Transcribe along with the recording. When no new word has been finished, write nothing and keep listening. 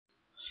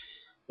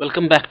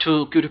Welcome back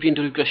to QTP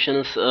interview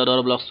questions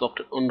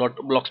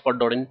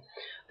 .blogspot.in.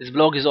 This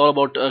blog is all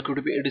about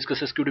QTP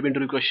discusses QTP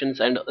interview questions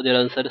and their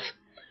answers.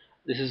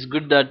 This is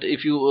good that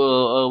if you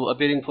are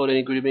appearing for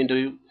any QTP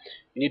interview,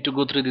 you need to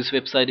go through this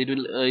website.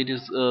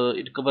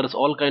 It covers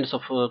all kinds of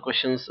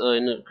questions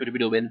in QTP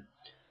domain.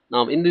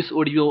 Now in this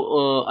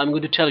audio, I'm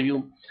going to tell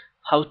you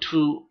how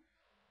to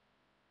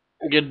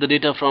get the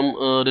data from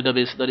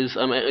database. That is,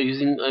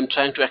 I'm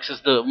trying to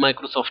access the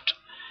Microsoft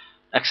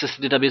Access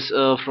database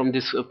from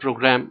this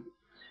program,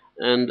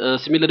 and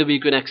similarly we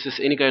can access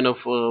any kind of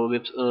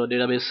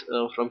database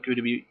from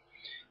QTP.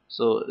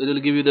 So it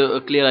will give you the a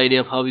clear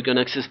idea of how we can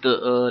access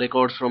the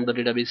records from the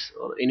database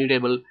or any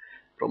table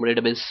from a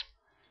database.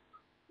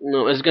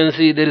 Now as you can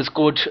see, there is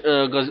code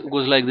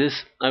goes like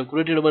this. I've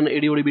created one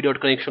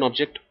adodb.connection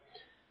object,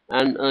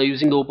 and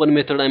using the open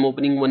method I'm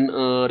opening one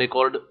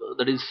record.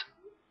 That is,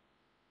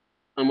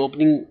 I'm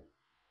opening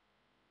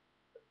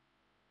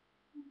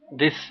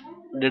this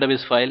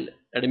database file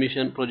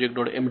admission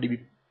project.mdb,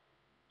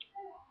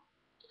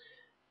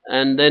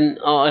 and then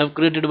I have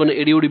created one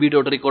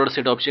adodb.record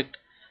set object,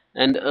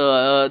 and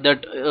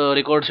that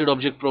record set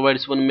object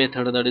provides one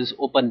method, that is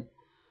open.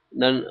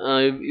 Then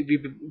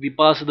we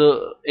pass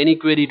the any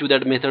query to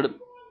that method,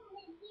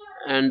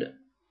 and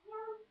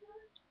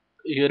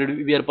here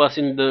we are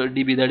passing the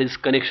db, that is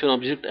connection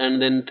object, and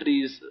then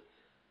 3 is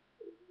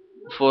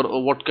for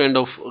what kind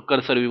of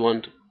cursor we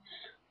want.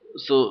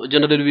 So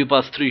generally we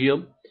pass 3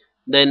 here.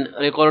 Then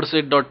record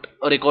set dot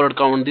record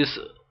count, this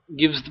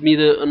gives me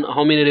the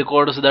how many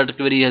records that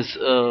query has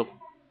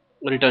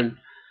returned.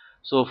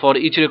 So for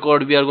each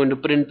record we are going to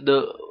print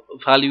the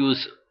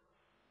values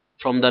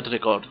from that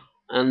record,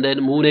 and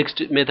then move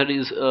next method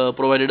is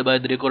provided by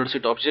the record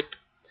set object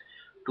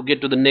to get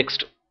to the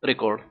next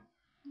record.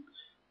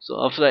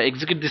 So after I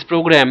execute this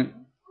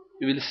program,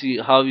 you will see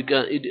how it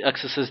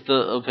accesses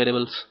the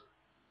variables,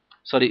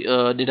 sorry,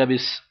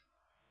 database.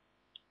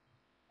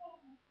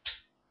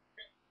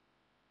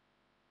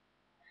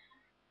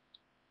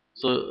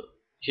 So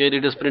here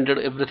it is printed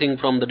everything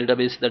from the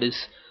database, that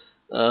is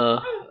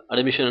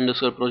admission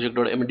underscore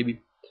project.mdb.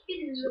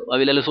 So I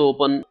will also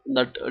open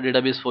that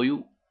database for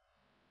you.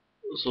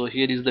 So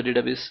here is the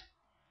database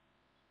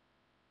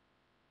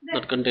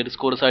that contains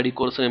course ID,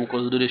 course name,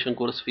 course duration,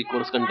 course fee,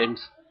 course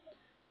contents,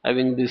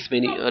 having this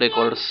many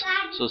records.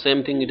 So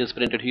same thing it is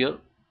printed here,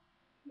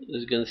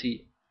 as you can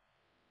see,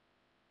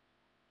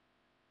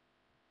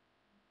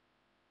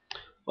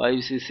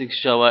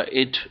 5c6 Java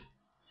 8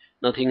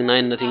 nothing,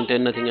 9 nothing,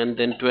 10 nothing, and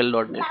then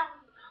 12.net.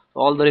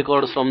 All the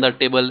records from that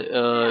table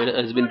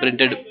has been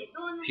printed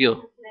here.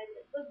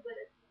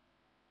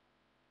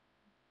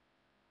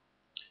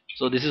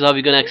 So this is how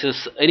we can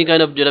access any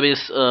kind of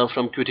database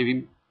from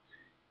QTP.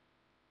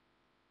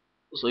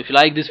 So if you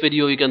like this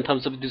video, you can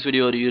thumbs up this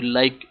video, or you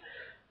like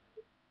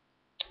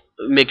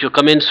make your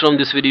comments from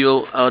this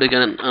video, or you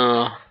can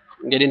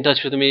get in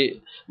touch with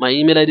me. My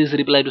email ID is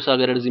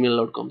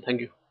reply2sagar@gmail.com. Thank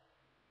you.